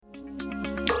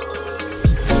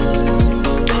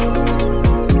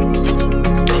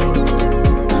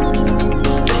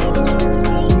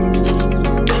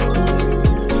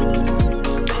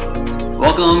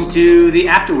to the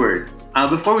afterword.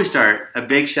 Before we start, a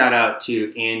big shout out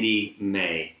to Andy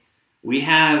May. We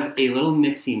have a little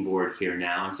mixing board here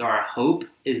now, and so our hope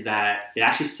is that it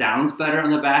actually sounds better on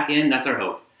the back end. That's our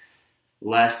hope.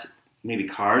 Less maybe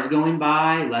cars going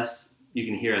by, less you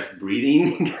can hear us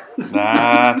breathing.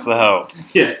 That's the hope.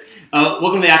 Yeah.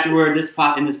 Welcome to the afterword. In this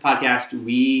podcast,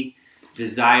 we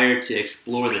desire to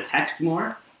explore the text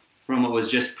more from what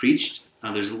was just preached.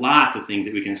 There's lots of things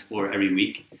that we can explore every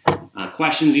week.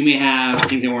 Questions we may have,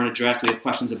 things that weren't addressed. We have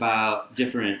questions about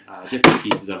different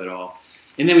pieces of it all.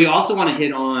 And then we also want to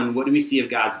hit on what do we see of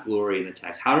God's glory in the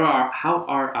text? How are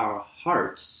our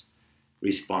hearts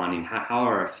responding? How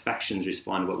are our affections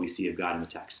respond to what we see of God in the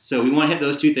text? So we want to hit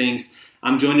those two things.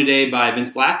 I'm joined today by Vince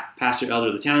Black, pastor elder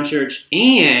of the Town Church,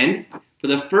 and for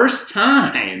the first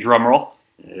time, drum roll.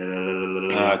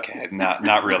 Okay,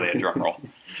 not really a drum roll.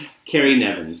 Carrie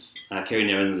Nevins. Carrie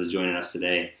Nevins is joining us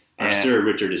today. Our Sir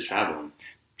Richard is traveling.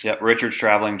 Yep, Richard's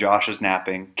traveling. Josh is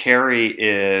napping. Carrie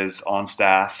is on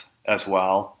staff as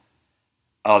well.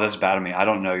 Oh, this is bad of me. I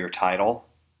don't know your title.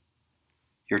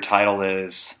 Your title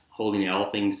is... Holding all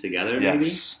things together,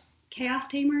 yes. maybe? Chaos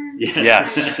Tamer?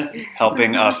 Yes.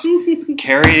 Helping us.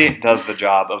 Carrie does the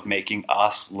job of making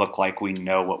us look like we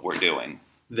know what we're doing.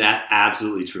 That's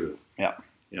absolutely true. Yeah.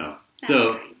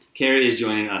 So, right. Carrie is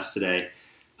joining us today.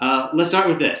 Let's start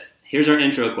with this. Here's our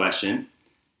intro question.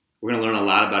 We're going to learn a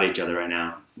lot about each other right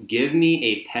now. Give me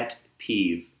a pet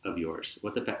peeve of yours.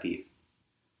 What's a pet peeve?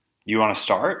 You want to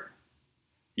start?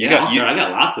 I'll start. I got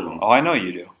lots of them. Oh, I know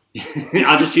you do.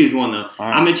 I'll just choose one, though.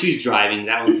 Right. I'm going to choose driving.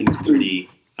 That one seems pretty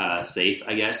safe,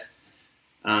 I guess.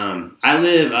 I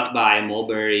live up by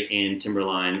Mulberry and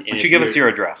Timberline. Why don't you give us your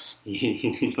address?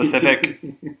 Specific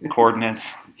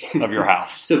coordinates of your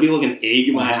house. So people can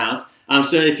egg my house.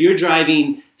 So if you're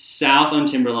driving south on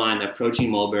Timberline, approaching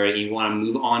Mulberry, and you want to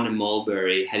move on to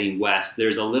Mulberry, heading west,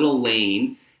 there's a little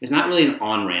lane. It's not really an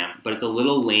on-ramp, but it's a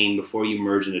little lane before you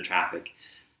merge into traffic.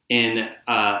 And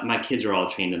my kids are all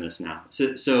trained in this now.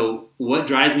 So what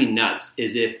drives me nuts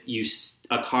is if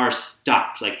a car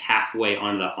stops like halfway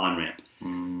onto the on-ramp.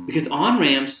 Because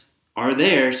on-ramps are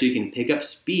there so you can pick up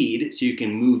speed, so you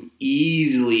can move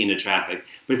easily into traffic.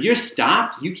 But if you're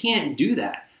stopped, you can't do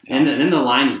that. Yeah. And then the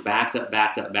line just backs up.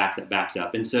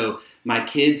 And so my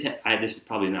kids, this is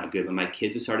probably not good, but my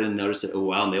kids have started to notice it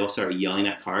and they will start yelling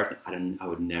at cars. I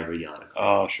would never yell at a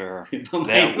car. Oh, sure. They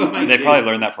probably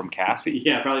learned that from Cassie.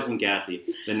 Yeah, probably from Cassie,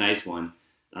 the nice one.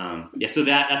 So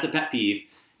that's a pet peeve.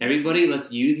 Everybody,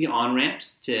 let's use the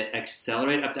on-ramps to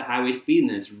accelerate up to highway speed, and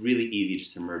then it's really easy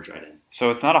just to merge right in. So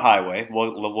it's not a highway.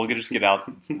 We'll just get that out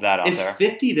there. It's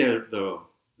 50 there, though.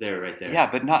 Right there. Yeah,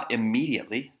 but not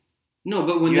immediately. No,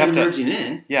 but when they're merging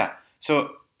in. Yeah.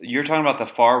 So you're talking about the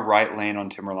far right lane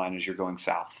on Timberline as you're going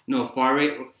south. No, far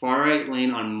right lane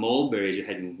on Mulberry as you're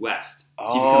heading west.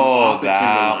 So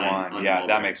that one. Yeah,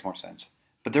 that makes more sense.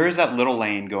 But there is that little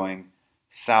lane going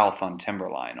south on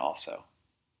Timberline also.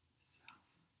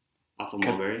 Off of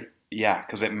Mulberry? Yeah,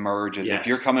 because it merges. Yes. If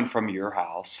you're coming from your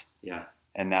house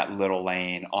and that little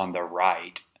lane on the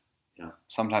right,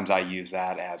 sometimes I use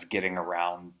that as getting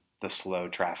around the slow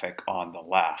traffic on the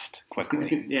left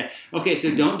quickly. Yeah. Okay,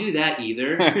 so don't do that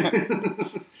either. All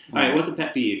right, what's a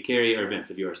pet peeve, Carrie or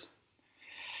Vince, of yours?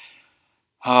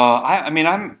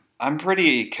 I'm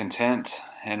pretty content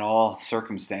in all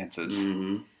circumstances.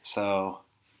 Mm-hmm. So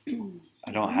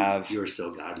I don't have... You're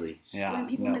so godly. Yeah. When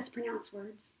people mispronounce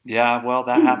words. Yeah, well,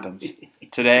 that happens.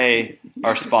 Today,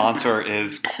 our sponsor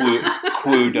is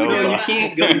Qdoba. No,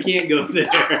 you can't go there.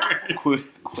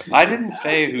 I didn't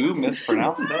say who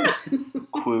mispronounced it.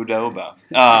 Qdoba.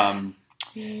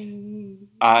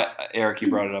 Eric, you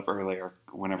brought it up earlier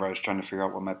whenever I was trying to figure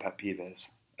out what my pet peeve is.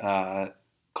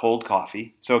 Cold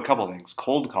coffee. So a couple things.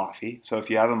 Cold coffee. So if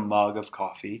you have a mug of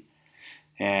coffee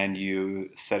and you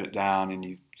set it down and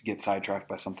you get sidetracked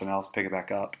by something else, pick it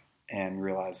back up and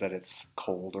realize that it's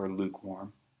cold or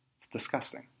lukewarm, it's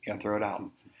disgusting. You gotta throw it out.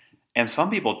 And some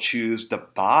people choose to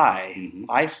buy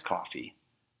iced coffee,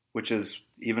 which is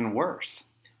even worse.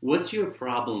 What's your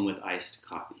problem with iced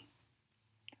coffee?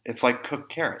 It's like cooked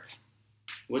carrots.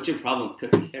 What's your problem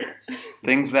with cooked carrots?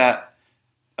 Things that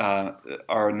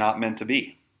are not meant to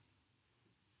be.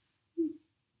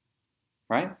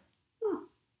 Right?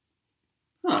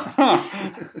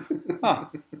 Huh.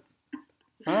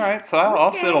 All right, so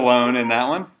I'll sit alone in that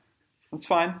one. That's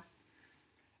fine.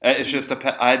 It's just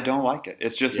I don't like it.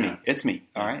 It's just me. It's me.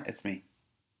 All right, it's me.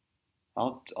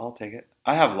 I'll take it.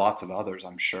 I have lots of others,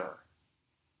 I'm sure.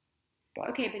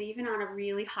 But even on a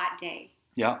really hot day.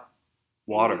 Yeah.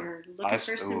 Water. Ice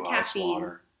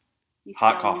water.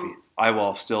 Hot coffee. I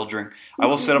will still drink. I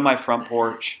will sit on my front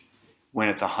porch when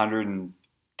it's 110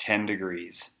 10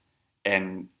 degrees,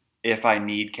 and if I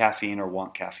need caffeine or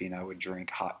want caffeine, I would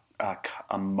drink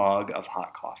a mug of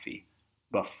hot coffee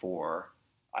before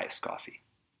iced coffee.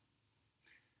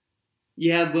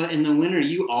 Yeah, but in the winter,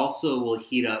 you also will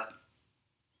heat up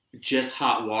just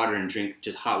hot water and drink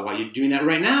just hot water. You're doing that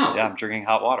right now. Yeah, I'm drinking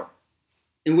hot water.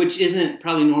 And which isn't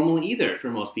probably normal either for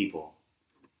most people.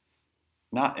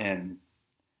 Not in...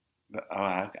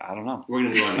 I don't know. We're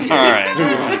going to move on. All right. We're going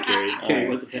to move on to Carrie. All Carrie, right.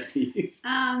 what's a pet peeve?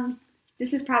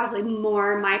 This is probably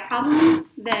more my problem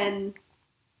than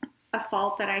a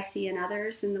fault that I see in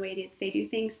others in the way that they do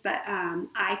things. But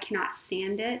I cannot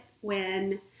stand it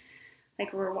when,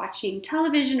 like, we're watching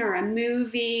television or a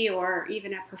movie or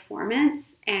even a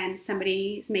performance and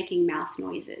somebody's making mouth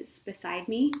noises beside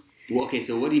me. Well, okay,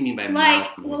 so what do you mean by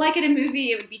mouth noises? Well, like at a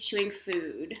movie, it would be chewing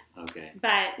food. Okay.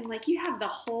 But, like, you have the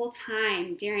whole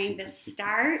time during the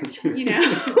start, you know,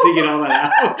 to get all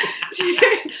that out.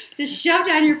 to shove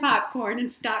down your popcorn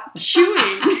and stop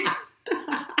chewing.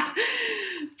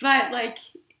 But, like,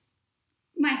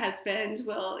 my husband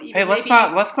will even Hey, let's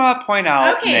not point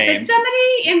out names. But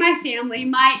somebody in my family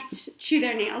might chew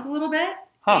their nails a little bit,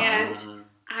 and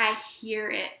I hear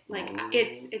it. Like,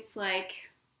 it's like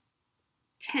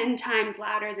 10 times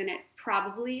louder than it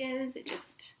probably is. It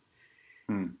just,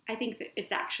 I think that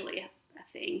it's actually a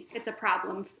thing. It's a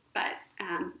problem, but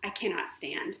I cannot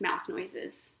stand mouth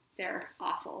noises. They're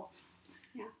awful.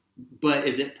 Yeah. But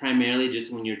is it primarily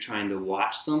just when you're trying to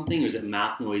watch something, or is it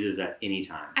mouth noises at any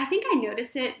time? I think I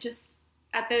notice it just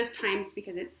at those times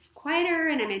because it's quieter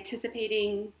and I'm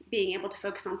anticipating being able to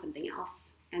focus on something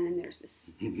else. And then there's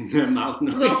this mouth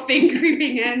noise. little thing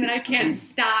creeping in that I can't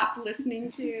stop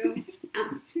listening to.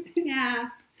 Yeah.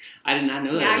 I did not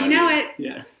know that. Now you know it.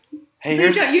 Yeah. Hey,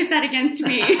 Please don't use that against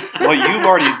me. Well, you've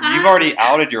already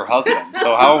outed your husband,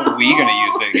 so how are we going to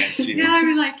use it against you? Yeah, I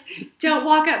mean, like, don't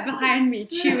walk up behind me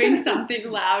chewing something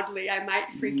loudly. I might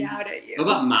freak out at you. What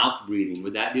about mouth breathing?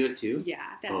 Would that do it too? Yeah,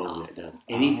 that's Oh, awful. it does.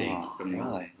 Anything Oh, from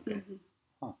really? Okay.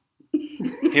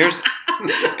 Here's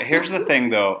the thing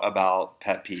though about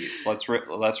pet peeves.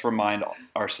 Let's remind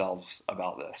ourselves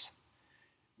about this.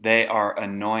 They are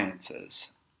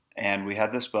annoyances, and we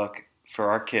had this book for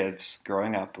our kids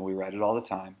growing up, and we read it all the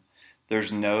time.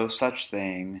 There's no such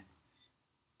thing.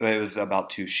 It was about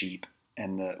two sheep,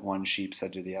 and the one sheep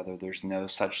said to the other, "There's no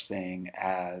such thing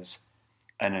as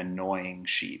an annoying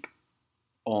sheep,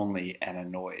 only an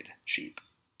annoyed sheep."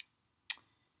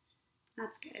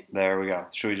 That's good. There we go.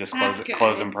 Should we just That's good.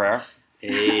 close in prayer?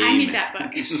 I need that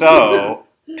book. So,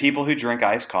 people who drink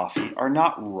iced coffee are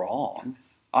not wrong.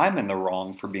 I'm in the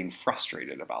wrong for being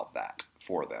frustrated about that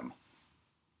for them.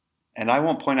 And I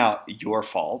won't point out your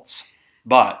faults,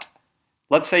 but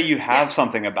let's say you have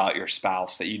something about your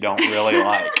spouse that you don't really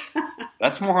like.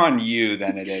 That's more on you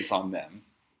than it is on them.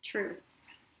 True.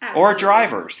 Or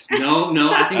drivers.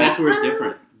 No, I think that's where it's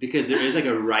different. Because there is like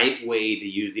a right way to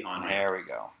use the on-ramp. There we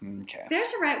go. Okay. There's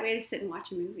a right way to sit and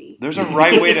watch a movie. There's a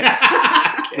right way to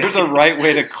Okay. There's a right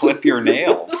way to clip your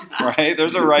nails, right?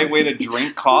 There's a right way to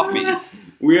drink coffee.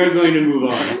 We are going to move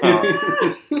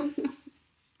on.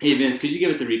 Hey Vince, could you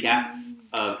give us a recap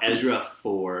of Ezra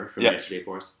 4 from yesterday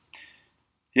for us?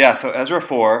 Yeah, so Ezra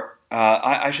 4,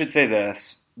 I should say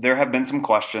this. There have been some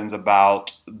questions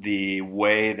about the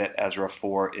way that Ezra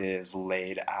 4 is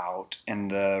laid out and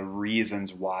the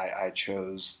reasons why I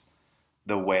chose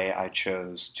the way I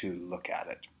chose to look at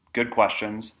it. Good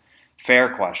questions,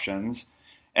 fair questions,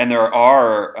 and there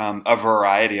are a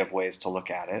variety of ways to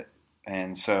look at it.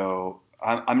 And so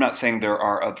I'm not saying there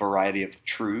are a variety of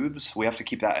truths. We have to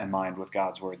keep that in mind with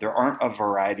God's Word. There aren't a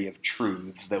variety of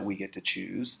truths that we get to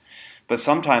choose. But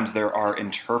sometimes there are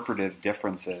interpretive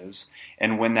differences,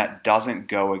 and when that doesn't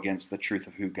go against the truth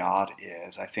of who God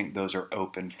is, I think those are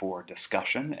open for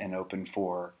discussion and open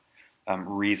for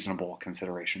reasonable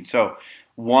consideration. So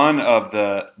one of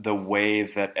the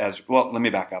ways that let me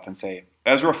back up and say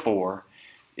Ezra 4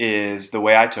 is, the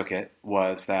way I took it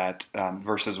was that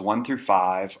verses 1 through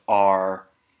 5 are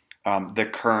the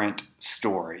current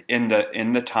story in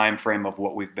the time frame of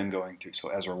what we've been going through. So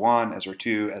Ezra 1, Ezra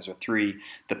 2, Ezra 3,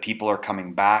 the people are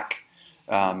coming back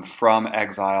from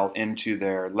exile into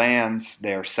their lands.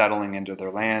 They are settling into their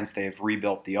lands. They've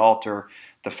rebuilt the altar.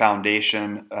 The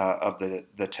foundation of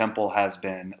the temple has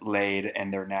been laid,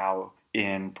 and they're now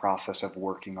in process of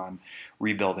working on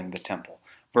rebuilding the temple.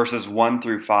 Verses 1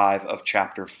 through 5 of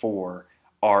chapter 4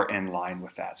 are in line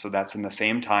with that. So that's in the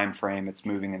same time frame. It's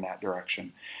moving in that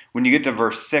direction. When you get to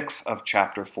verse 6 of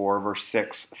chapter 4, verse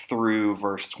 6 through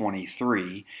verse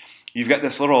 23, you've got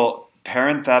this little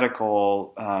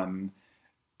parenthetical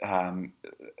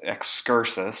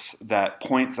excursus that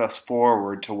points us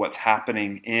forward to what's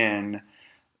happening in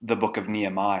the book of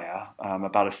Nehemiah,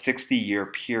 about a 60-year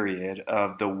period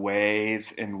of the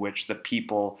ways in which the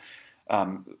people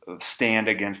stand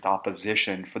against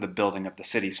opposition for the building of the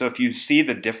city. So if you see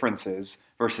the differences,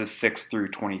 verses 6 through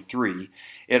 23,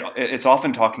 it's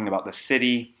often talking about the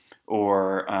city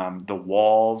or the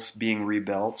walls being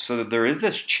rebuilt. So that there is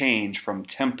this change from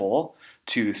temple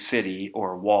to city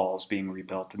or walls being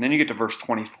rebuilt. And then you get to verse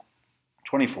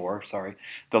 24,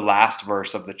 the last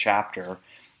verse of the chapter,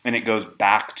 and it goes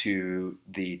back to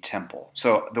the temple.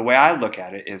 So the way I look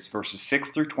at it is verses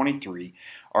 6 through 23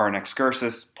 are an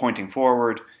excursus pointing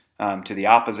forward to the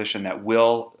opposition that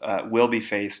will be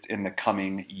faced in the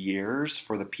coming years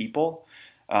for the people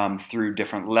through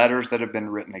different letters that have been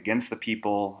written against the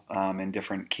people and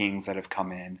different kings that have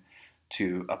come in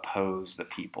to oppose the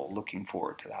people, looking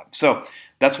forward to that. So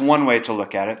that's one way to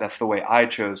look at it. That's the way I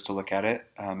chose to look at it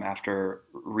after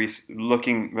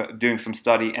doing some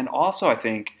study. And also, I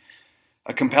think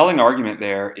a compelling argument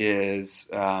there is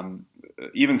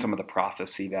even some of the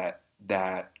prophecy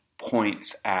that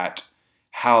points at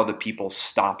how the people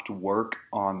stopped work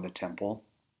on the temple,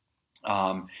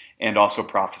 and also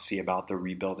prophecy about the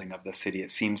rebuilding of the city.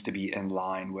 It seems to be in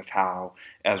line with how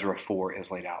Ezra 4 is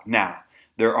laid out. Now,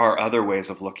 there are other ways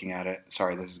of looking at it.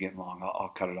 Sorry, this is getting long.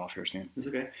 I'll cut it off here soon. It's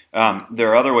okay. There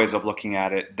are other ways of looking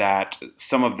at it that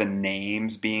some of the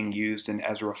names being used in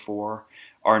Ezra 4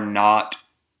 are not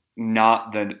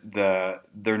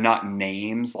they're not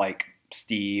names like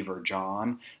Steve or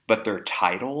John, but they're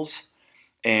titles.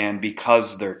 And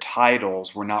because they're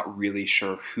titles, we're not really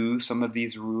sure who some of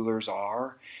these rulers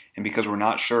are. And because we're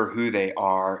not sure who they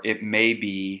are, it may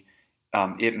be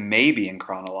in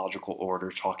chronological order,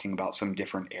 talking about some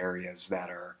different areas that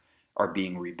are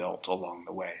being rebuilt along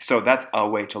the way. So that's a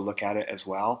way to look at it as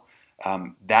well.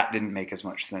 That didn't make as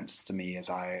much sense to me as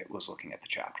I was looking at the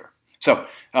chapter. So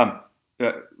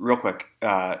real quick,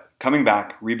 coming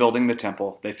back, rebuilding the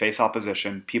temple, they face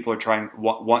opposition. People are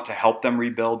want to help them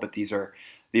rebuild, but these are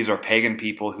pagan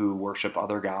people who worship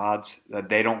other gods.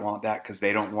 They don't want that because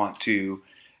they don't want to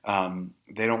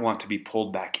be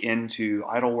pulled back into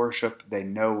idol worship. They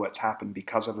know what's happened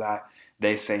because of that.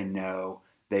 They say no.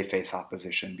 They face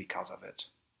opposition because of it.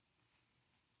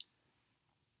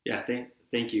 Yeah,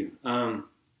 thank you.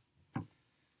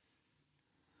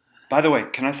 By the way,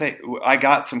 can I say, I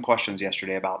got some questions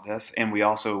yesterday about this, and we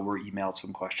also were emailed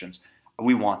some questions.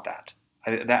 We want that.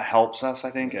 That helps us,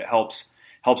 I think. It helps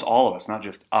all of us, not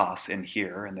just us in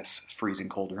here in this freezing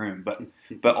cold room,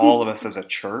 but all of us as a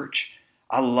church.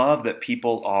 I love that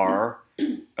people are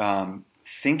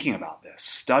thinking about this,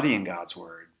 studying God's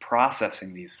Word,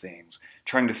 processing these things,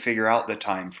 trying to figure out the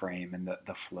time frame and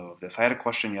the flow of this. I had a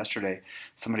question yesterday.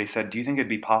 Somebody said, do you think it'd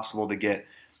be possible to get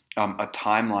a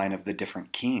timeline of the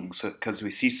different kings? Because we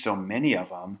see so many of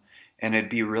them, and it'd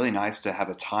be really nice to have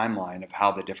a timeline of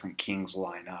how the different kings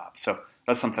line up. So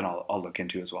that's something I'll look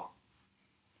into as well.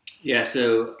 Yeah,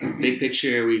 so big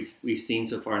picture, we've seen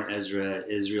so far in Ezra,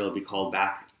 Israel will be called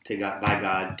back to God, by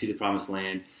God to the promised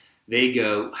land. They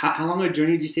go, how long a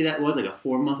journey did you say that was? Like a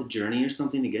 4-month journey or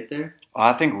something to get there?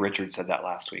 I think Richard said that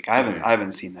last week. I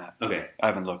haven't seen that. Okay. I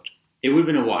haven't looked. It would have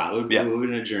been a while. It would have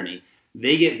been a journey.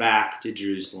 They get back to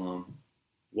Jerusalem.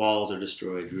 Walls are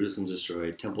destroyed. Jerusalem's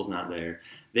destroyed. Temple's not there.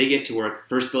 They get to work,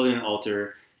 first building an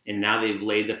altar, and now they've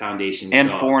laid the foundation.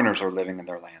 And foreigners are living in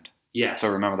their land. Yes.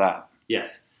 So remember that.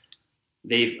 Yes.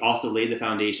 They've also laid the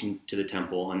foundation to the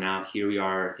temple, and now here we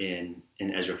are in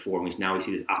Ezra 4, and now we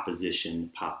see this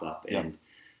opposition pop up, and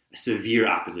severe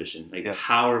opposition,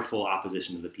 powerful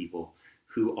opposition to the people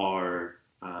who are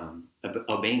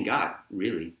obeying God,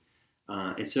 really.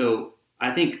 And so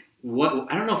I think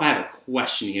I don't know if I have a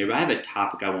question here, but I have a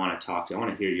topic I want to talk to. I want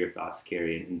to hear your thoughts,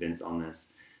 Carrie and Vince, on this.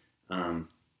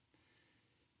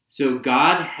 So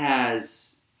God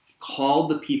has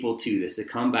called the people to this, to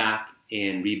come back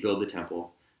and rebuild the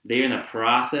temple. They're in the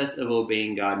process of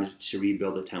obeying God to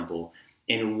rebuild the temple.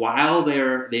 And while they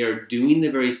are doing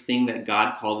the very thing that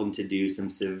God called them to do, some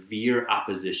severe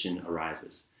opposition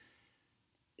arises.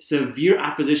 Severe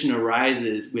opposition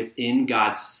arises within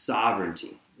God's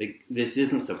sovereignty. Like, this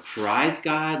isn't surprise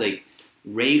God. Like,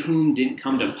 Rehum didn't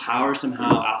come to power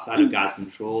somehow outside of God's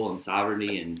control and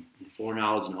sovereignty and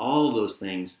foreknowledge and all of those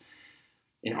things.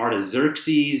 And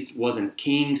Artaxerxes wasn't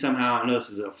king somehow. I know this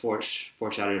is a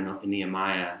foreshadowing in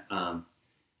Nehemiah.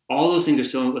 All those things are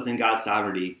still within God's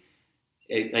sovereignty.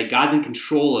 Like, God's in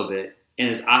control of it, and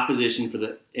it's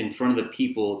opposition in front of the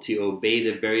people to obey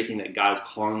the very thing that God is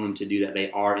calling them to do, that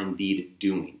they are indeed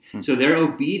doing. Mm-hmm. So their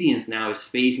obedience now is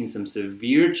facing some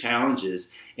severe challenges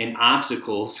and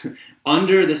obstacles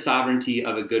under the sovereignty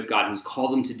of a good God who's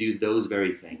called them to do those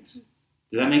very things.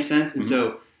 Does that make sense? Mm-hmm. And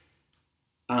so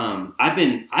I've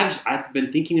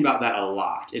been thinking about that a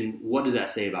lot. And what does that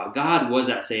say about God? What does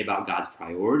that say about God's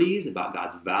priorities, about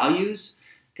God's values?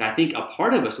 I think a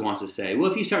part of us wants to say, well,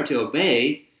 if you start to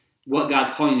obey what God's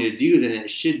calling you to do, then it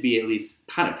should be at least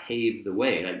kind of pave the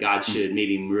way. Like God should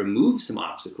maybe remove some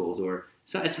obstacles, or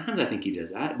so at times I think he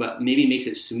does that, but maybe makes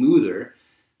it smoother.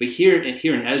 But here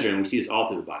in Ezra, and we see this all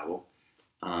through the Bible,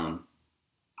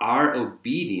 our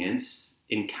obedience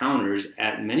encounters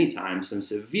at many times some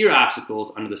severe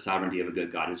obstacles under the sovereignty of a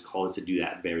good God who's called us to do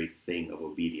that very thing of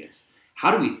obedience. How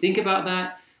do we think about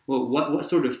that? Well, what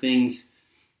sort of things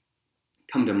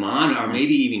come to mind, or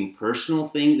maybe even personal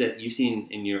things that you've seen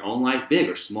in your own life, big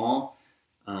or small?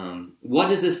 What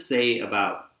does this say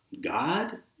about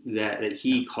God, that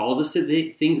he calls us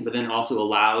to things, but then also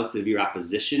allows severe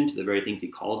opposition to the very things he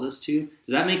calls us to? Does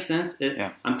that make sense?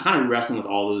 Yeah. I'm kind of wrestling with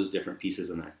all those different pieces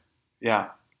in there. Yeah.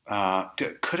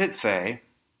 Could it say,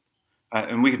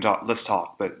 and we can talk, let's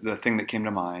talk, but the thing that came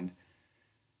to mind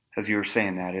as you were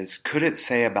saying that is, could it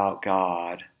say about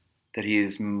God that he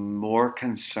is more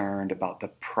concerned about the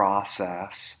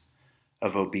process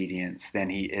of obedience than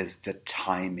he is the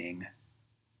timing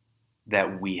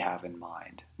that we have in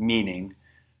mind? Meaning,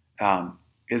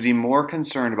 is he more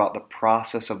concerned about the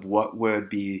process of what would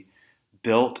be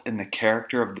built in the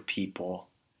character of the people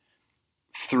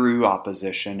through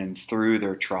opposition and through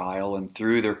their trial and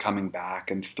through their coming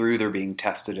back and through their being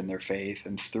tested in their faith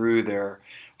and through their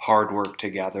hard work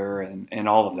together and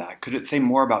all of that? Could it say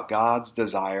more about God's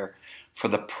desire for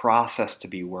the process to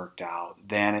be worked out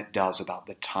than it does about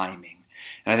the timing?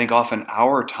 And I think often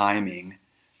our timing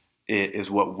is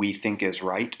what we think is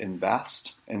right and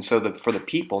best. And so for the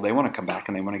people, they want to come back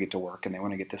and they want to get to work and they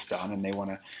want to get this done and they want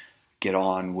to get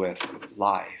on with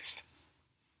life.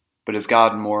 But is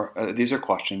God more? These are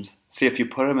questions. See, if you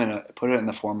put it in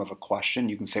the form of a question,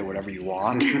 you can say whatever you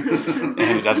want, and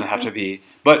it doesn't have to be.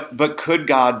 But could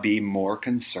God be more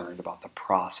concerned about the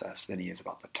process than he is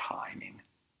about the timing?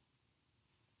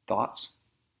 Thoughts?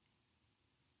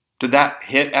 Did that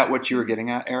hit at what you were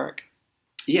getting at, Eric?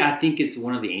 Yeah, I think it's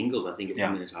one of the angles. I think it's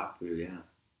something to talk through. Yeah.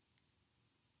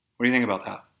 What do you think about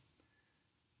that?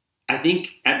 I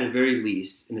think at the very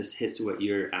least, and this hits what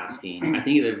you're asking, I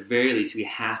think at the very least we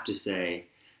have to say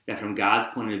that from God's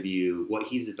point of view, what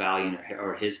he's valuing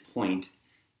or his point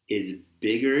is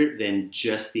bigger than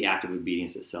just the act of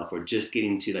obedience itself, or just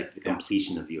getting to like the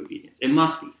completion of the obedience. It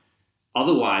must be.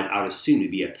 Otherwise, I would assume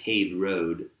it'd be a paved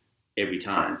road every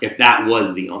time, if that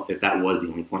was the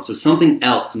only point. So something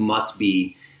else must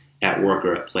be at work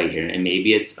or at play here, and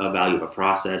maybe it's a value of a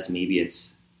process, maybe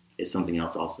it's something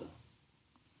else also.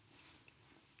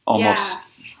 Almost. Yeah.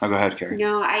 Oh, go ahead, Carrie.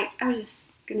 No, I was just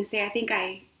going to say, I think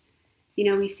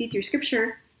we see through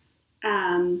Scripture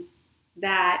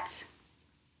that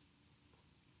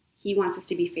he wants us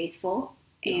to be faithful,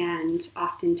 and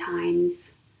oftentimes,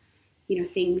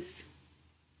 things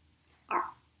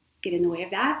get in the way of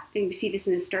that. And we see this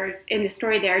in the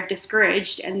story. They're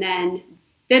discouraged, and then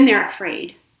they're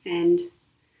afraid. And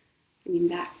I mean,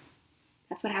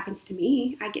 that's what happens to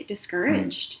me. I get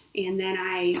discouraged, and then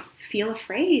I feel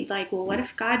afraid. Like, well, what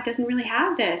if God doesn't really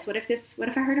have this? What if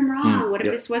I heard him wrong? What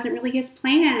if this wasn't really his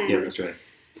plan? Yeah, that's right.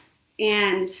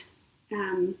 And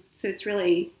so it's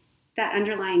really that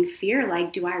underlying fear.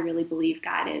 Like, do I really believe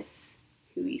God is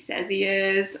who he says he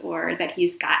is, or that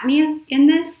he's got me in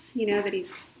this? That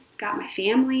he's got my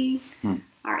family,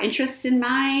 our interests in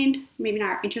mind. Maybe not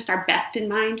our interests, our best in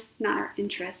mind, not our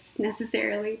interests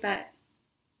necessarily, but.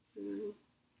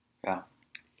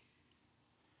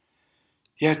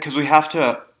 Yeah, because we have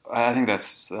to. I think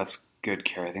that's good,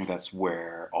 Carrie. I think that's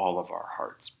where all of our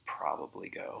hearts probably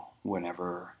go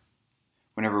whenever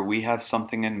we have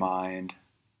something in mind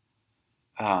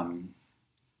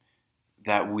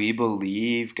that we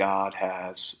believe God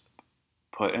has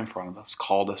put in front of us,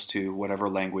 called us to, whatever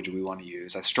language we want to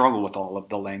use. I struggle with all of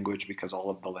the language because all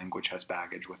of the language has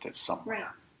baggage with it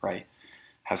somewhere, right?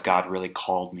 Has God really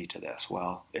called me to this?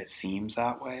 Well, it seems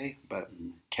that way, but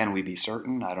can we be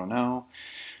certain? I don't know.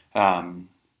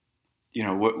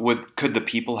 Could the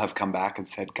people have come back and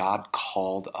said, God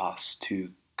called us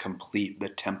to complete the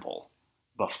temple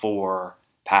before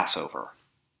Passover?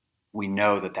 We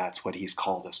know that that's what he's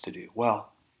called us to do.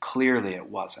 Well, clearly it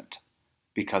wasn't,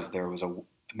 because there was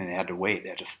they had to wait.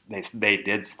 They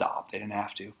did stop. They didn't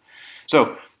have to.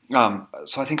 So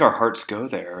I think our hearts go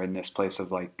there in this place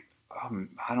of like,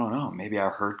 I don't know, maybe I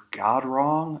heard God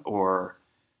wrong, or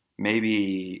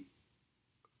maybe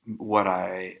what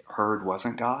I heard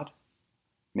wasn't God.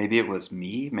 Maybe it was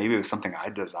me. Maybe it was something I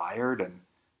desired and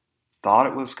thought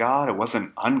it was God. It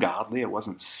wasn't ungodly. It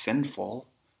wasn't sinful.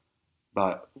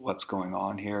 but what's going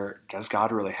on here? Does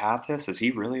God really have this? Is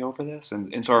he really over this?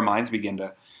 And so our minds begin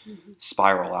to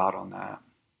spiral out on that.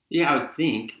 Yeah, I would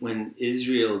think when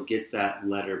Israel gets that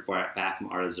letter back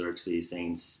from Artaxerxes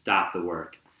saying, stop the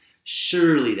work,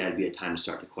 surely that'd be a time to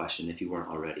start to question if you weren't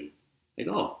already. Like,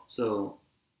 oh, so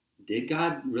did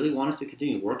God really want us to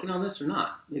continue working on this or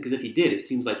not? Because if he did, it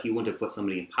seems like he wouldn't have put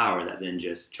somebody in power that then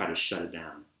just try to shut it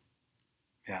down.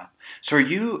 Yeah. So are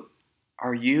you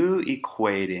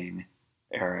equating,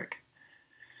 Eric,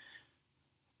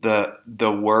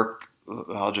 the work,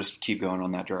 I'll just keep going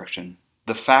on that direction,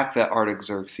 the fact that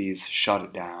Artaxerxes shut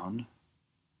it down,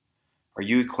 are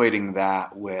you equating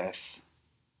that with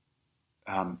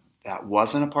that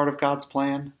wasn't a part of God's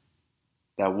plan?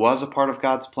 That was a part of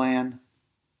God's plan?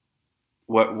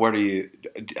 What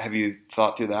have you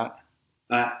thought through that?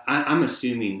 I'm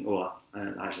assuming, well,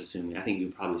 I'm not just assuming, I think you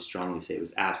would probably strongly say it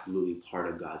was absolutely part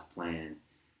of God's plan.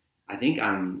 I think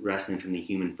I'm wrestling from the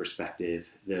human perspective,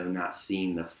 though not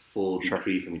seeing the full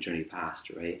decree from eternity past,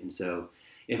 right? And so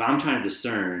if I'm trying to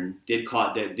discern, did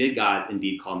God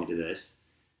indeed call me to this?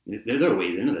 There are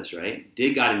ways into this, right?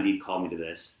 Did God indeed call me to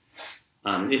this?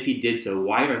 If he did so,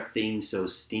 why are things so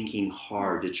stinking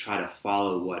hard to try to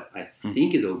follow what I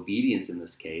think is obedience in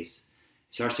this case?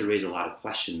 It starts to raise a lot of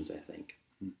questions, I think.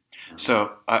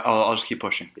 So I'll just keep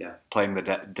pushing, playing the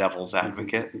devil's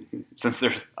advocate, since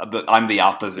I'm the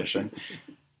opposition.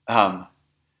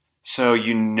 So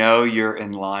you're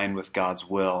in line with God's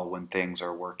will when things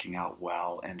are working out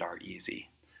well and are easy.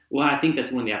 Well, I think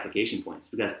that's one of the application points,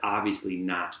 but that's obviously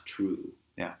not true.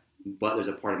 Yeah. But there's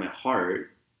a part of my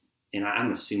heart, and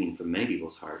I'm assuming for many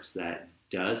people's hearts, that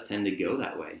does tend to go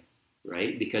that way,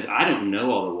 right? Because I don't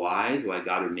know all the whys, why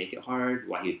God would make it hard,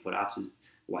 why he'd put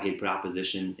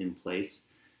opposition in place.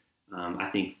 I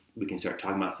think we can start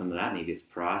talking about some of that. Maybe it's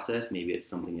process, maybe it's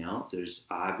something else. There's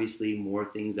obviously more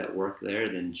things that work there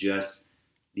than just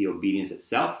the obedience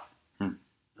itself.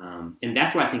 And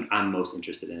that's what I think I'm most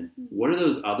interested in. What are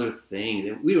those other things?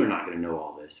 And we are not going to know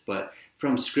all this, but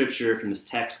from Scripture, from this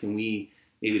text, can we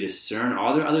maybe discern,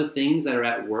 are there other things that are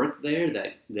at work there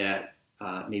that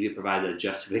maybe provide a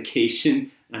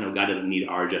justification? I know God doesn't need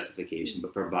our justification,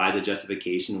 but provides a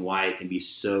justification why it can be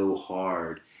so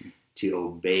hard to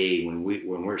obey when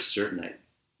we're certain that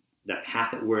the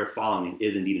path that we're following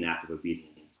is indeed an act of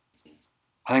obedience.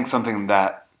 I think something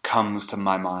that comes to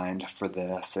my mind for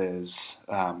this is,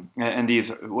 a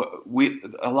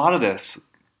lot of this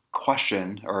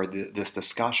question or this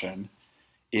discussion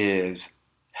is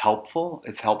helpful.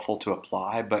 It's helpful to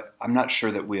apply, but I'm not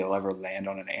sure that we'll ever land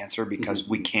on an answer because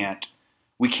we can't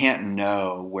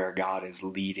know where God is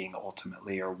leading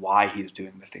ultimately or why he's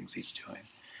doing the things he's doing.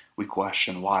 We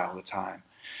question why all the time.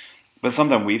 But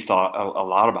something we've thought a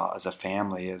lot about as a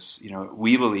family is,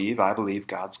 I believe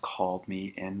God's called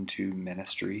me into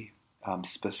ministry,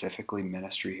 specifically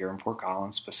ministry here in Fort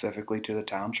Collins, specifically to the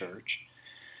town church.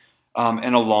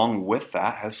 And along with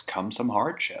that has come some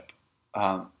hardship.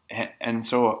 And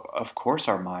so, of course,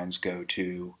 our minds go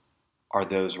to, are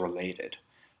those related?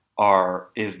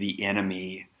 Is the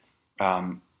enemy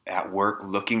at work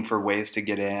looking for ways to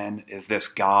get in? Is this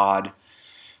God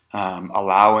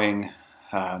allowing,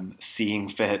 seeing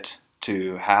fit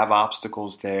to have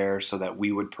obstacles there so that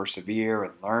we would persevere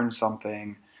and learn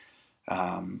something?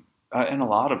 In a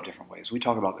lot of different ways. We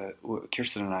talk about that.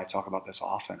 Kirsten and I talk about this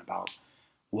often about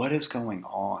what is going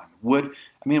on.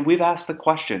 We've asked the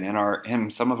question in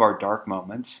some of our dark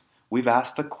moments. We've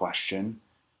asked the question,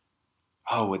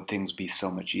 would things be so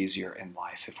much easier in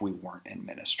life if we weren't in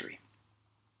ministry?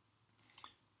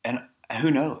 And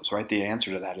who knows, right? The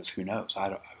answer to that is who knows.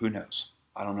 Who knows?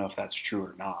 I don't know if that's true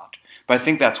or not. But I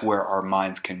think that's where our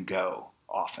minds can go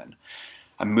often.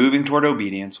 I'm moving toward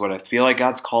obedience, what I feel like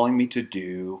God's calling me to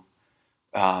do.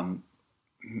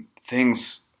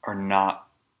 Things are not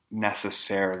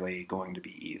necessarily going to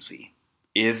be easy.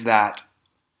 Is that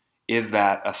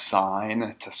a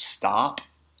sign to stop?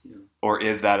 Yeah. Or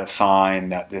is that a sign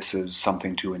that this is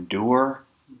something to endure?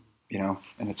 And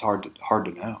it's hard to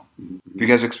know. Mm-hmm. Have you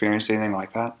guys experienced anything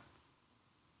like that?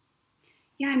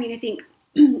 Yeah, I think,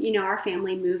 our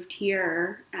family moved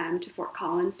here to Fort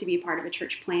Collins to be a part of a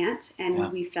church plant,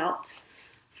 and we felt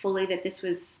fully that this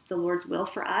was the Lord's will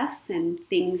for us, and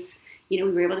things, we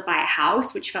were able to buy a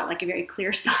house, which felt like a very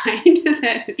clear sign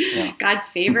that God's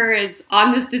favor is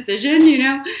on this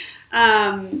decision,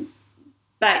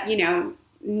 But,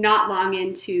 not long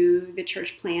into the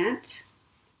church plant,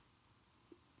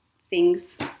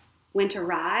 things went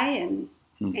awry and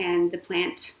the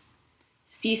plant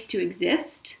ceased to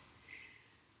exist.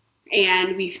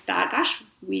 And we thought, gosh,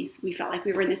 we felt like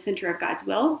we were in the center of God's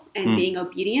will and being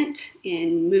obedient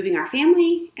in moving our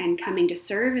family and coming to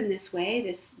serve in this way,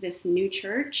 this new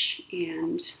church.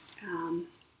 And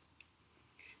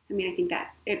I think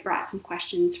that it brought some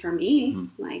questions for me,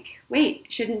 like, wait,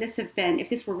 shouldn't this have been, if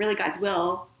this were really God's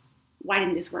will, why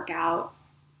didn't this work out?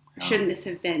 Yeah. Shouldn't this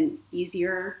have been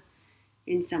easier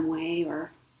in some way?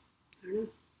 Or, I don't know.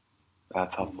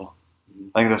 That's helpful.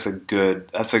 I think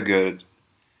that's a good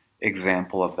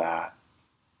example of that.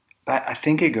 But I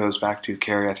think it goes back to,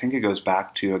 Carrie,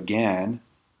 again,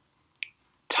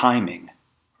 timing,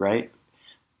 right?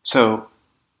 So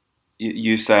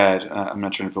you said, I'm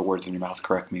not trying to put words in your mouth,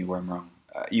 correct me where I'm wrong.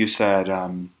 You said,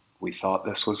 we thought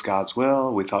this was God's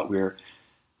will,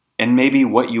 and maybe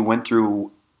what you went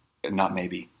through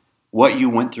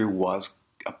was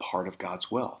a part of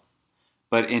God's will.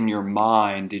 But in your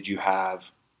mind, did you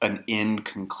have an end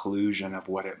conclusion of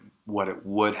what it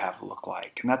would have looked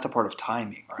like? And that's a part of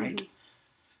timing, right? Mm-hmm.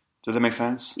 Does that make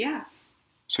sense? Yeah.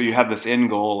 So you have this end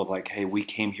goal of like, hey, we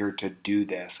came here to do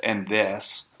this, and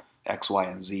this, X, Y,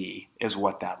 and Z, is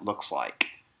what that looks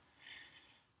like.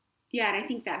 Yeah, and I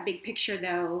think that big picture,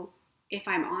 though, if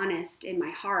I'm honest, in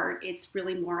my heart, it's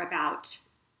really more about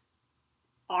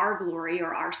our glory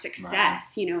or our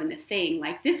success, right, in the thing.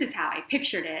 Like, this is how I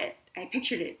pictured it. I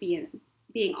pictured it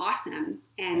being awesome.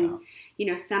 And,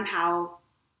 somehow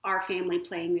our family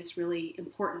playing this really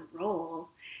important role,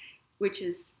 which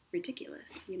is ridiculous,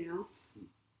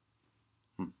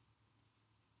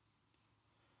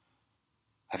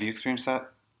 Have you experienced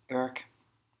that, Eric?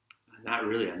 Not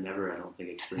really. I don't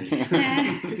think, experienced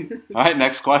it. All right,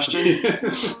 next question.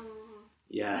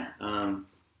 Yeah. I'm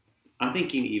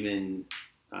thinking even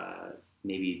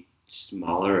maybe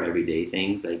smaller everyday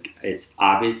things. Like, it's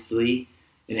obviously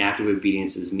an act of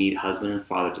obedience as me, husband and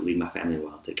father, to lead my family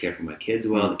well, to care for my kids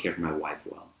well, to care for my wife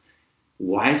well.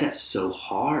 Why is that so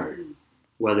hard?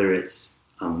 Whether it's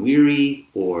I'm weary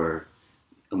or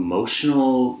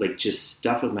emotional, like just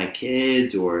stuff with my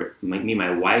kids or me and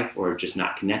my wife, or just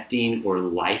not connecting, or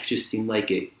life just seemed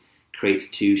like it creates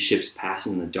two ships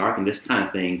passing in the dark, and this kind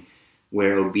of thing,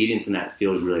 where obedience in that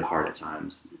feels really hard at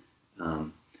times.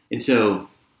 And so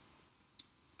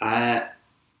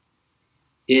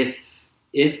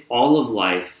if all of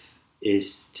life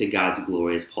is to God's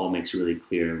glory, as Paul makes really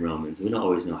clear in Romans, we don't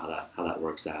always know how that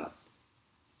works out,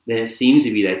 then it seems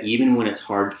to be that even when it's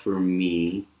hard for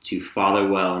me to father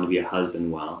well and to be a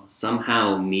husband well,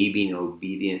 somehow me being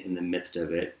obedient in the midst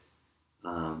of it,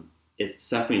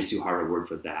 suffering is too hard a word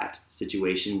for that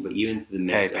situation, but even in the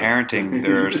midst of parenting,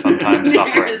 there's sometimes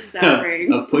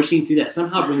suffering. Of pushing through that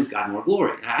somehow brings God more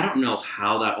glory. I don't know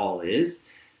how that all is.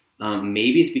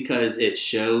 Maybe it's because it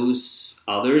shows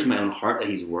others, my own heart, that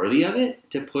he's worthy of it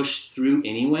to push through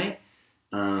anyway.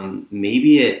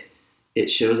 Maybe it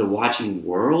shows a watching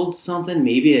world something.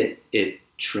 Maybe it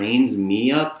trains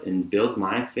me up and builds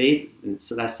my faith. And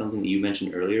so that's something that you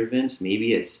mentioned earlier, Vince.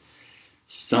 Maybe it's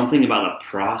something about the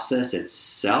process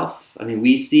itself. I mean,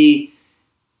 we see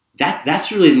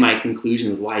that's really my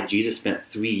conclusion with why Jesus spent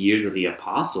 3 years with the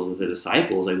apostles, with the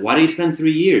disciples. Like, why did he spend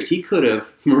 3 years? He could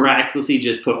have miraculously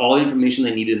just put all the information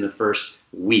they needed in the first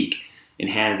week and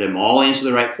had them all answer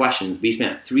the right questions. But he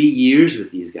spent 3 years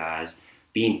with these guys,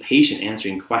 being patient,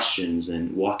 answering questions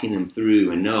and walking them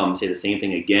through. And no, I'm going to say the same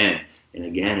thing again and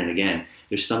again and again.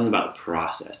 There's something about the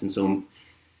process. And so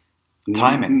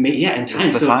timing. And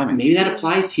time. So timing. Maybe that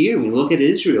applies here. When we look at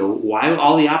Israel, why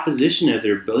all the opposition as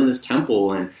they're building this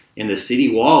temple and the city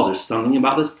walls? There's something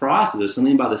about this process. There's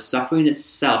something about the suffering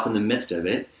itself in the midst of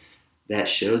it that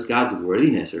shows God's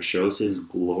worthiness or shows his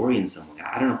glory in some way.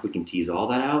 I don't know if we can tease all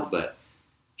that out, but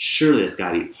surely it's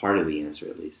got to be part of the answer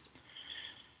at least.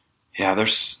 Yeah,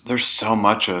 there's so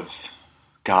much of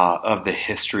God, of the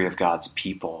history of God's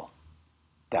people,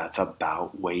 that's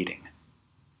about waiting.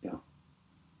 Yeah.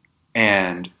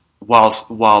 And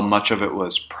while much of it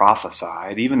was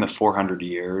prophesied, even the 400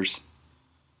 years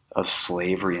of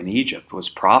slavery in Egypt was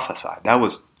prophesied. That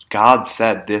was, God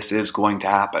said this is going to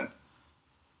happen.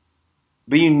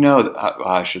 But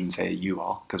I shouldn't say you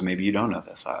all, because maybe you don't know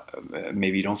this.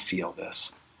 Maybe you don't feel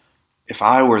this. If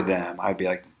I were them, I'd be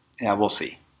like, yeah, we'll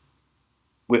see.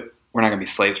 We're not going to be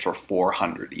slaves for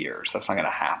 400 years. That's not going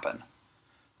to happen.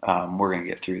 We're going to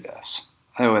get through this.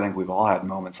 I think we've all had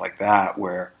moments like that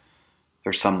where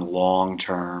there's some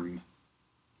long-term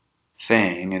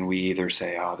thing, and we either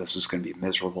say, oh, this is going to be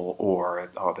miserable,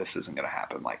 or, oh, this isn't going to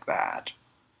happen like that.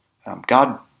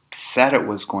 God said it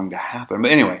was going to happen.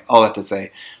 But anyway, all that to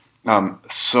say,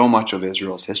 so much of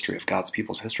Israel's history, of God's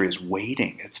people's history, is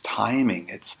waiting. It's timing.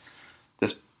 It's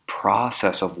this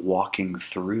process of walking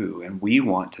through, and we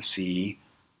want to see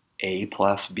A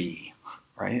plus B,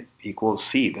 right, equals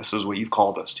C. This is what you've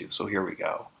called us to, so here we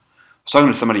go. I was talking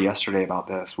to somebody yesterday about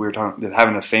this. We were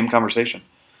having the same conversation.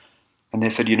 And they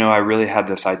said, I really had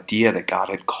this idea that God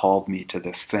had called me to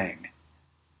this thing.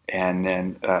 And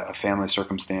then a family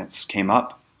circumstance came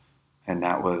up. And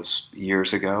that was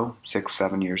years ago, 6,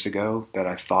 7 years ago, that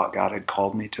I thought God had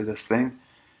called me to this thing.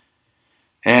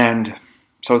 And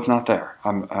so it's not there.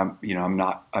 I'm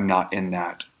not in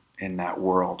that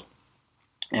world.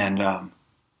 And and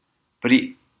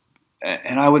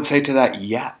I would say to that,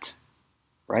 yet,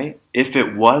 right? If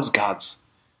it was God's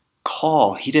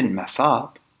call, he didn't mess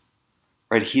up,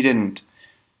 right? He didn't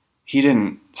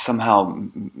somehow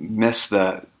miss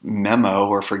the memo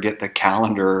or forget the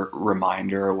calendar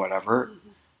reminder or whatever. Mm-hmm.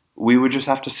 We would just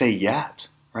have to say yet,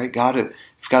 right? God,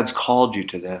 if God's called you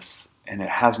to this and it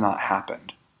has not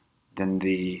happened, then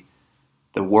the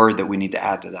word that we need to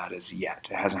add to that is yet.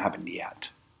 It hasn't happened yet.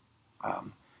 But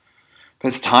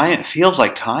it's time. It feels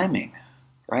like timing,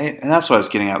 right? And that's what I was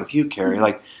getting at with you, Carrie. Mm-hmm.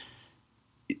 Like,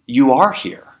 you are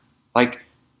here, like,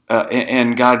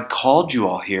 and God called you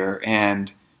all here,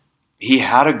 and he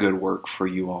had a good work for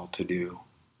you all to do.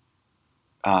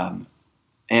 And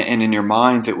in your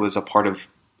minds, it was a part of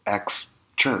X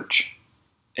church,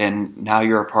 and now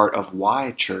you're a part of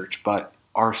Y church. But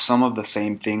are some of the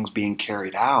same things being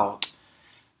carried out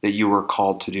that you were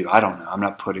called to do? I don't know. I'm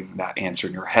not putting that answer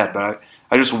in your head, but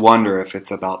I just wonder if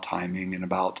it's about timing and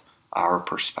about our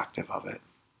perspective of it.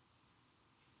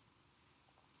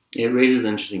 It raises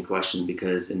an interesting question,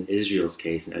 because in Israel's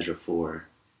case, in Ezra 4,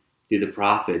 through the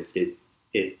prophets, it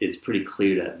is pretty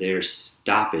clear that their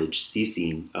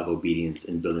ceasing of obedience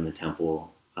in building the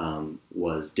temple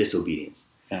was disobedience.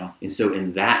 Yeah. And so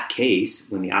in that case,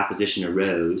 when the opposition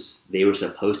arose, they were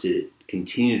supposed to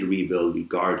continue to rebuild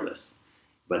regardless,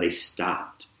 but they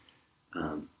stopped.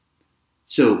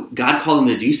 So God called them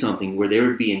to do something where there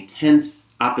would be intense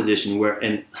opposition,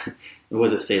 and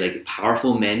what does it say? Like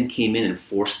powerful men came in and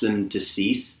forced them to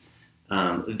cease.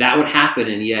 That would happen,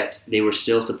 and yet they were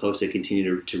still supposed to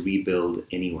continue to rebuild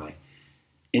anyway.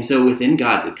 And so within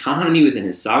God's economy, within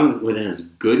his sovereignty, within his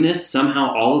goodness,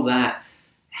 somehow all of that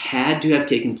had to have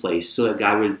taken place so that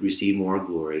God would receive more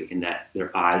glory and that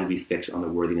their eyes would be fixed on the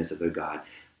worthiness of their God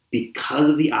because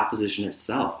of the opposition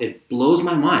itself. It blows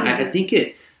my mind. I think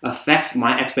it affects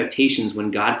my expectations when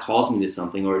God calls me to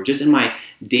something, or just in my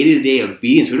day-to-day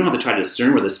obedience. We don't have to try to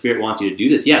discern whether the Spirit wants you to do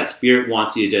this. Yeah, the Spirit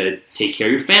wants you to take care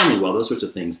of your family well, those sorts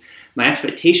of things. My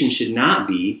expectation should not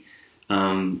be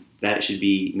that it should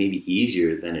be maybe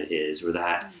easier than it is, or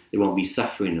that there won't be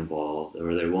suffering involved,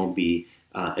 or there won't be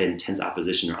intense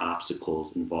opposition or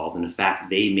obstacles involved. And in fact,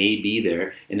 they may be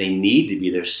there, and they need to be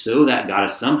there so that God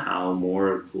is somehow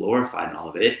more glorified in all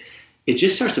of it. It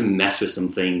just starts to mess with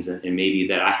some things, and maybe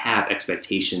that I have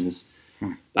expectations.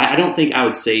 I don't think I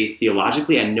would say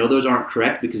theologically, I know those aren't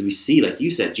correct, because we see, like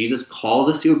you said, Jesus calls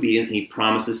us to obedience and he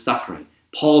promises suffering.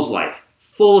 Paul's life,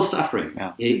 full of suffering,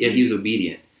 yet he was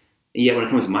obedient. And yet when it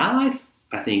comes to my life,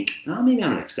 I think, maybe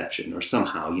I'm an exception, or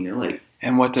somehow, like,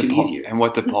 and what did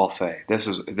Paul say?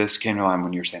 This came to mind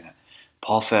when you were saying that.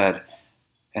 Paul said,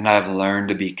 and I have learned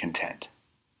to be content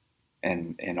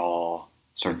in all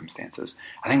circumstances.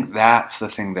 I think that's the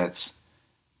thing that's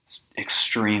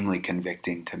extremely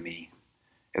convicting to me.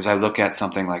 As I look at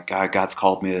something like, God's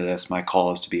called me to this, my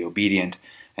call is to be obedient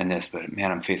in this, but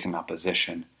man, I'm facing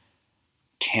opposition.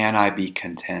 Can I be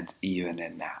content even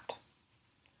in that?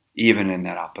 Even in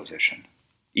that opposition?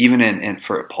 Even in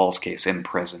for Paul's case,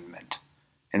 imprisonment.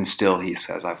 And still he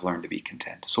says, I've learned to be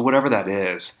content. So whatever that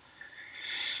is,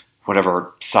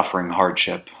 whatever suffering,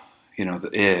 hardship,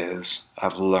 is,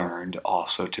 I've learned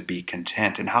also to be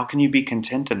content. And how can you be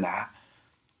content in that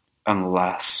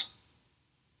unless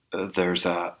there's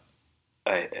a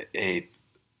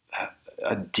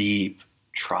deep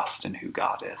trust in who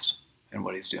God is and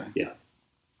what he's doing? Yeah.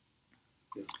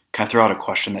 Can I throw out a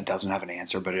question that doesn't have an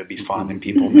answer, but it'll be fun and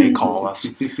people may call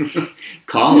us?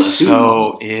 Call us. Who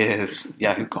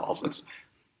calls us?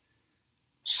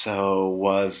 So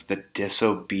was the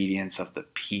disobedience of the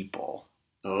people...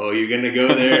 Oh, you're going to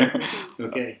go there?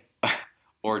 Okay.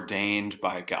 Ordained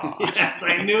by God. Yes,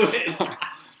 I knew it.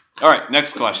 All right,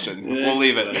 next question. We'll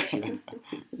leave it.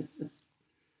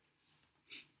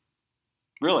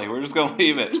 Really, we're just going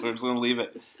to leave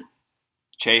it.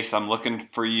 Chase, I'm looking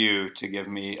for you to give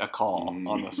me a call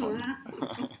on this one.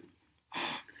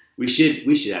 We should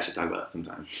actually talk about it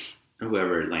sometime.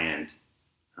 Whoever land.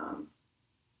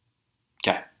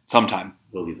 Okay, sometime.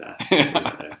 We'll leave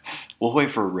that. We'll wait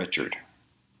for Richard.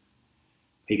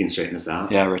 He can straighten us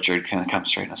out. Yeah, Richard can come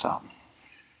straighten us out.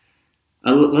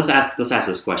 Let's ask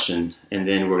this question, and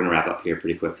then we're going to wrap up here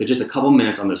pretty quick. So just a couple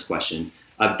minutes on this question.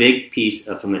 A big piece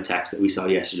from the text that we saw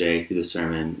yesterday through the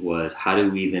sermon was how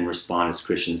do we then respond as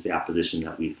Christians to the opposition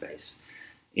that we face?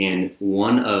 And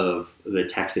one of the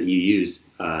texts that you used,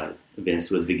 Vince,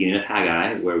 was the beginning of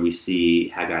Haggai, where we see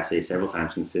Haggai say several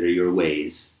times, consider your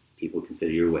ways. People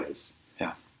consider your ways.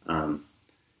 Yeah.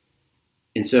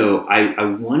 And so I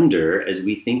wonder, as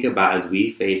we think about, as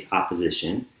we face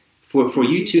opposition, for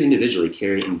you two individually,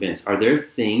 Carrie and Vince, are there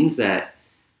things that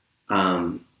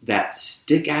that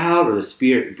stick out, or the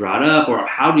Spirit brought up, or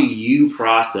how do you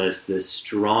process this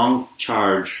strong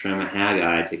charge from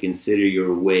Haggai to consider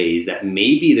your ways, that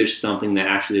maybe there's something that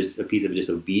actually is a piece of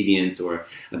disobedience, or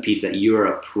a piece that you're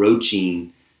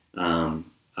approaching God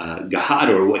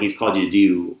or what He's called you to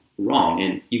do wrong?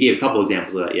 And you gave a couple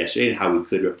examples of that yesterday, how we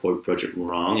could approach it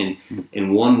wrong,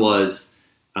 and one was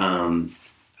a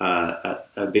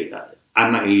big.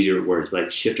 I'm not going to use your words, but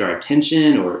like shift our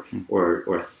attention or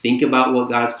think about what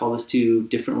God's called us to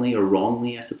differently or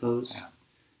wrongly, I suppose.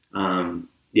 Yeah.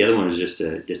 The other one is just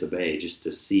to disobey, just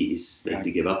to cease, right.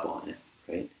 To give up on it,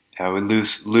 right? Yeah, we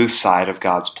lose sight of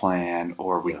God's plan,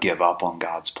 or we give up on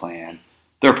God's plan.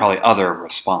 There are probably other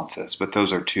responses, but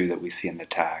those are two that we see in the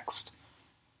text.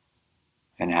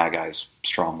 And Haggai's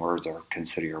strong words are,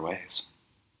 consider your ways.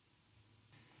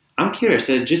 I'm curious,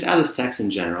 so just out of this text in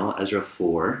general, Ezra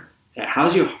 4,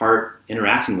 how's your heart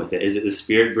interacting with it? Is it the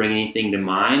Spirit bringing anything to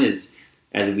mind?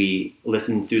 As we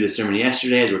listened through the sermon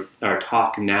yesterday, as our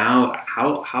talk now,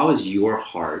 how is your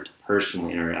heart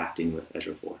personally interacting with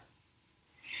Ezra 4?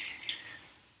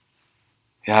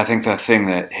 Yeah, I think the thing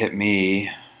that hit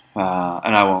me,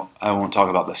 and I won't talk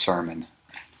about the sermon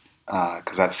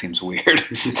because that seems weird.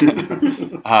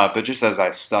 But just as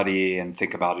I study and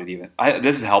think about it,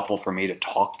 this is helpful for me to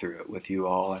talk through it with you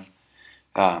all.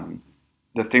 And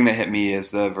the thing that hit me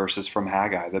is the verses from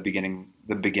Haggai, the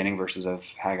beginning verses of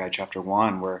Haggai chapter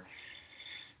 1, where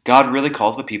God really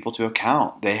calls the people to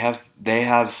account. They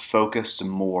have focused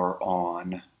more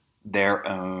on their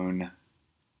own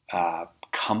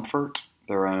comfort,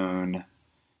 their own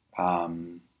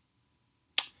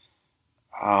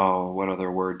what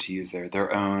other word to use there?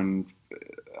 Their own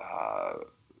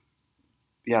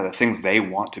the things they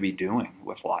want to be doing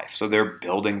with life. So they're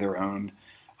building their own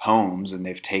homes, and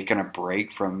they've taken a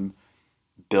break from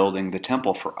building the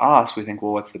temple. For us, we think,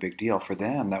 well, what's the big deal? For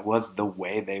them, that was the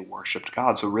way they worshiped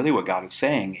God. So really what God is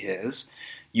saying is,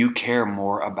 you care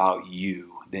more about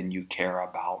you than you care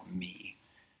about me.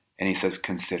 And He says,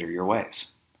 consider your ways.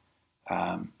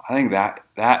 I think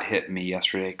that hit me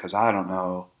yesterday, because I don't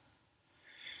know,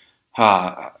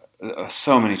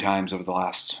 so many times over the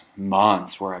last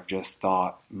months where I've just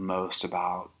thought most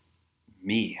about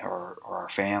me or our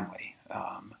family.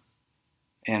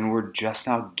 And we're just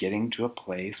now getting to a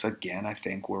place, again, I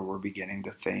think, where we're beginning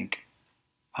to think,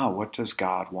 what does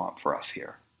God want for us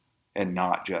here? And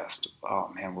not just,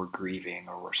 oh man, we're grieving,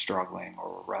 or we're struggling, or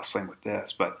we're wrestling with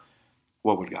this, but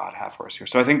what would God have for us here?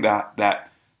 So I think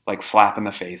that like slap in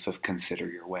the face of consider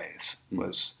your ways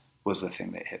was the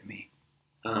thing that hit me.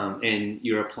 And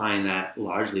you're applying that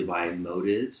largely by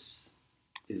motives.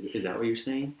 Is that what you're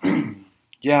saying?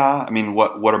 Yeah, I mean,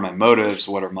 what are my motives?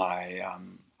 What are my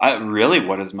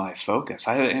what is my focus?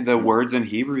 The words in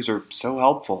Hebrews are so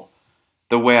helpful.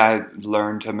 The way I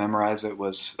learned to memorize it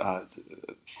was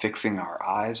fixing our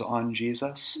eyes on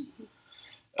Jesus.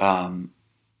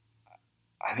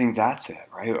 I think that's it,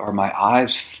 right? Are my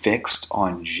eyes fixed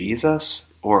on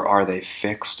Jesus, or are they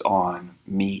fixed on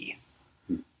me?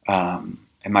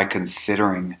 Am I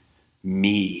considering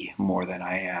me more than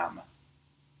I am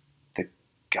the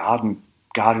God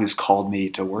who's called me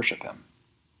to worship Him?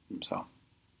 So,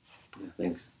 yeah,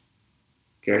 thanks.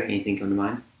 Carrie, anything come to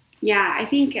mind? Yeah, I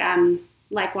think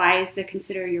likewise, the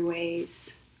consider your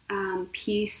ways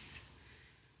piece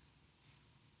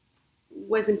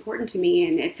was important to me,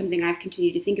 and it's something I've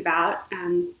continued to think about.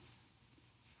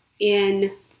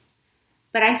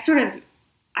 But I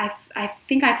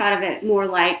think I thought of it more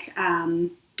like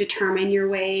determine your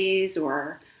ways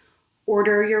or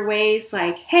order your ways.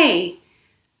 Like, hey,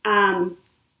 do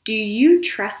you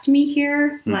trust me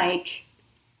here? Like,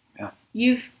 yeah.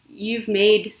 You've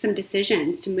made some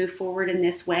decisions to move forward in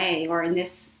this way or in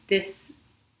this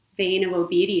vein of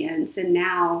obedience, and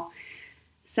now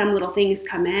some little things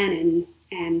come in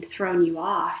and thrown you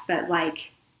off. But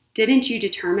like, didn't you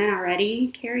determine already,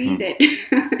 Carrie, that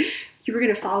you were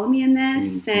going to follow me in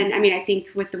this? And I mean, I think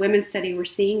with the women's study, we're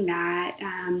seeing that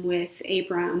with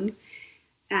Abram.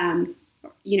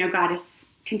 God has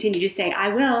continued to say, I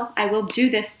will do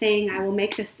this thing. I will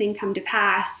make this thing come to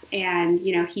pass. And,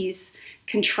 He's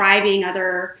contriving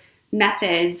other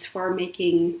methods for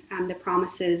making the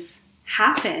promises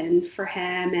happen for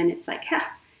him. And it's like,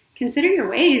 consider your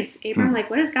ways, Abram. Like,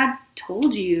 what has God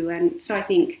told you? And so I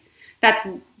think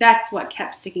that's what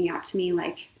kept sticking out to me.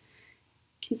 Like,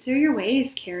 consider your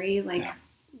ways, Carrie. Like,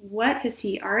 what has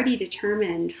he already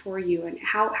determined for you? And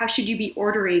how should you be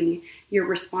ordering your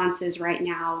responses right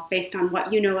now based on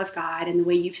what you know of God and the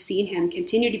way you've seen him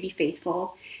continue to be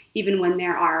faithful, even when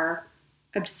there are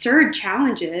absurd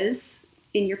challenges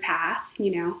in your path,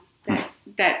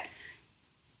 that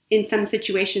in some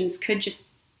situations could just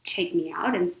take me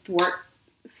out and thwart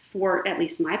at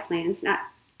least my plans.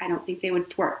 I don't think they would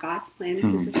thwart God's plans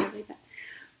necessarily, but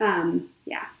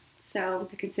so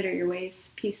the consider your ways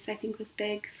piece, I think, was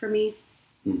big for me.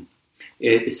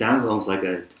 It sounds almost like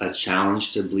a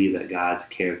challenge to believe that God's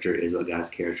character is what God's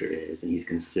character is, and he's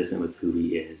consistent with who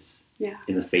he is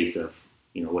in the face of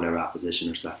whatever opposition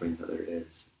or suffering that there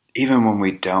is. Even when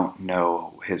we don't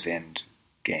know his end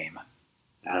game.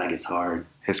 I think it's hard.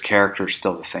 His character's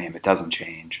still the same. It doesn't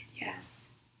change. Yes.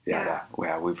 Yeah,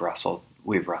 we've wrestled.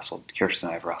 Kirsten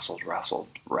and I have wrestled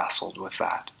with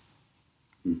that.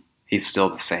 He's still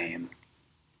the same.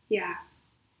 Yeah.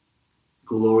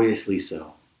 Gloriously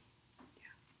so.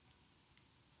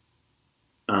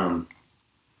 I'm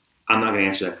not going to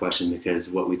answer that question because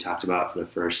what we talked about for the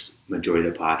first majority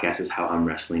of the podcast is how I'm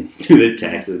wrestling through the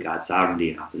text of God's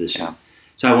sovereignty and opposition. Yeah.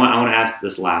 So I want to ask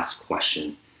this last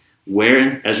question. Where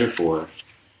in Ezra 4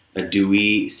 do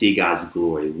we see God's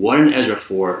glory? What in Ezra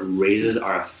 4 raises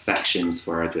our affections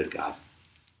for our good God?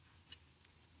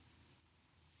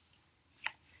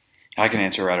 I can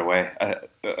answer right away.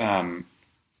 That's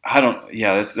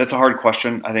a hard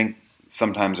question, I think,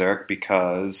 sometimes, Eric,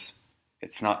 because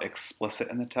it's not explicit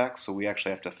in the text, so we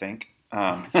actually have to think.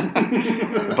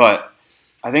 But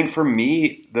I think for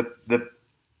me,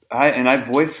 I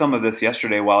voiced some of this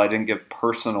yesterday while I didn't give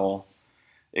personal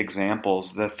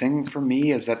examples. The thing for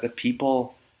me is that the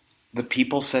people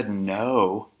said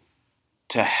no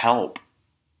to help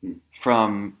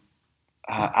from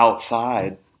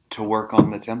outside to work on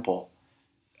the temple.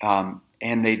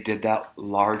 And they did that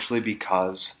largely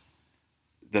because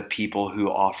the people who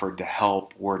offered to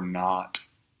help were not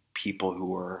people who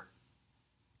were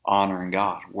honoring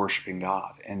God, worshiping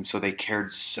God. And so they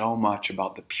cared so much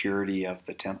about the purity of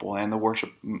the temple and the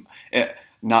worship,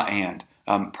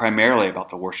 primarily about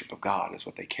the worship of God is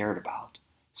what they cared about.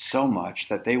 So much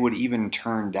that they would even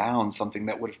turn down something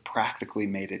that would have practically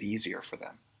made it easier for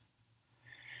them.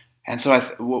 And so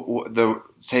to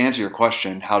answer your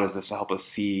question, how does this help us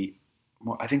see?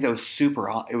 I think that was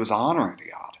it was honoring to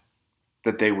God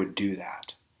that they would do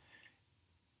that.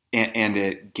 And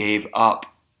it gave up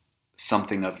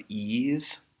something of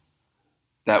ease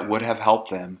that would have helped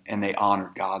them, and they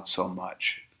honored God so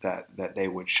much that they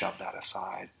would shove that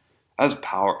aside.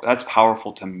 That's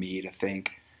powerful to me to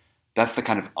think that's the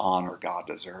kind of honor God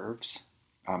deserves,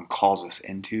 calls us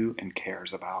into, and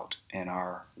cares about in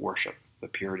our worship. The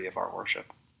purity of our worship.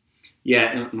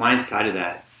 Yeah, mine's tied to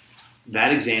that.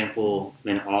 That example,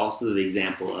 and also the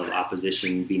example of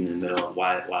opposition being in the middle of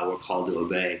why we're called to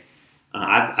obey.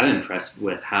 I've been impressed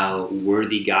with how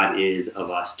worthy God is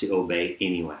of us to obey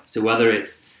anyway. So whether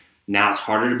it's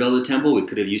harder to build a temple, we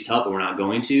could have used help, but we're not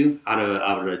going to, out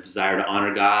of a desire to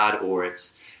honor God, or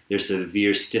there's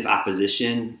severe stiff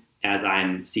opposition as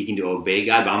I'm seeking to obey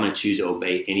God, but I'm going to choose to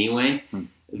obey anyway.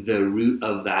 The root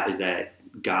of that is that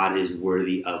God is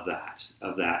worthy of that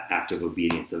act of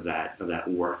obedience, of that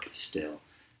work still.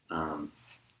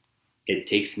 It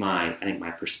takes my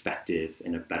perspective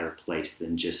in a better place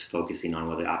than just focusing on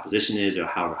what the opposition is or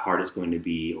how hard it's going to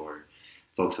be, or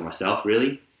focus on myself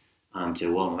really. My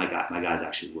God's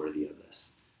actually worthy of this.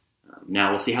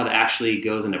 Now we'll see how that actually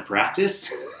goes into practice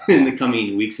in the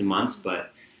coming weeks and months,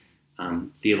 but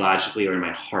theologically or in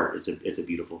my heart, it's a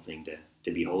beautiful thing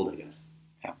to behold, I guess.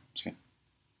 Yeah, it's good.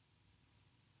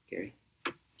 Gary?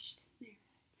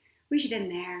 We should end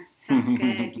there. That's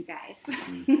good, you guys.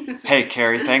 Hey,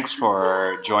 Carrie, thanks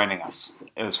for joining us.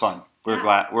 It was fun. We're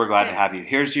glad to have you.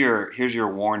 Here's your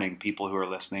warning, people who are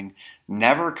listening.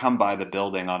 Never come by the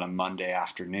building on a Monday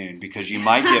afternoon because you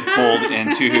might get pulled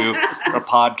into a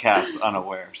podcast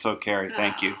unaware. So, Carrie,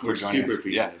 thank you for joining us.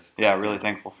 Yeah, really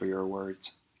thankful for your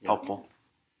words. Yeah. Helpful.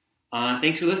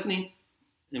 Thanks for listening,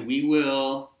 and we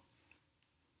will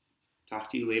talk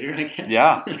to you later, I guess.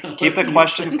 Yeah, keep the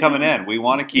questions coming in. We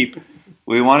want to keep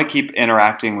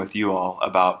interacting with you all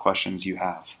about questions you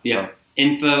have. Yeah. So.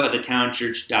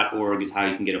 info@thetownchurch.org is how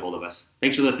you can get a hold of us.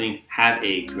 Thanks for listening. Have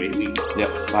a great week.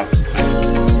 Yep. Bye.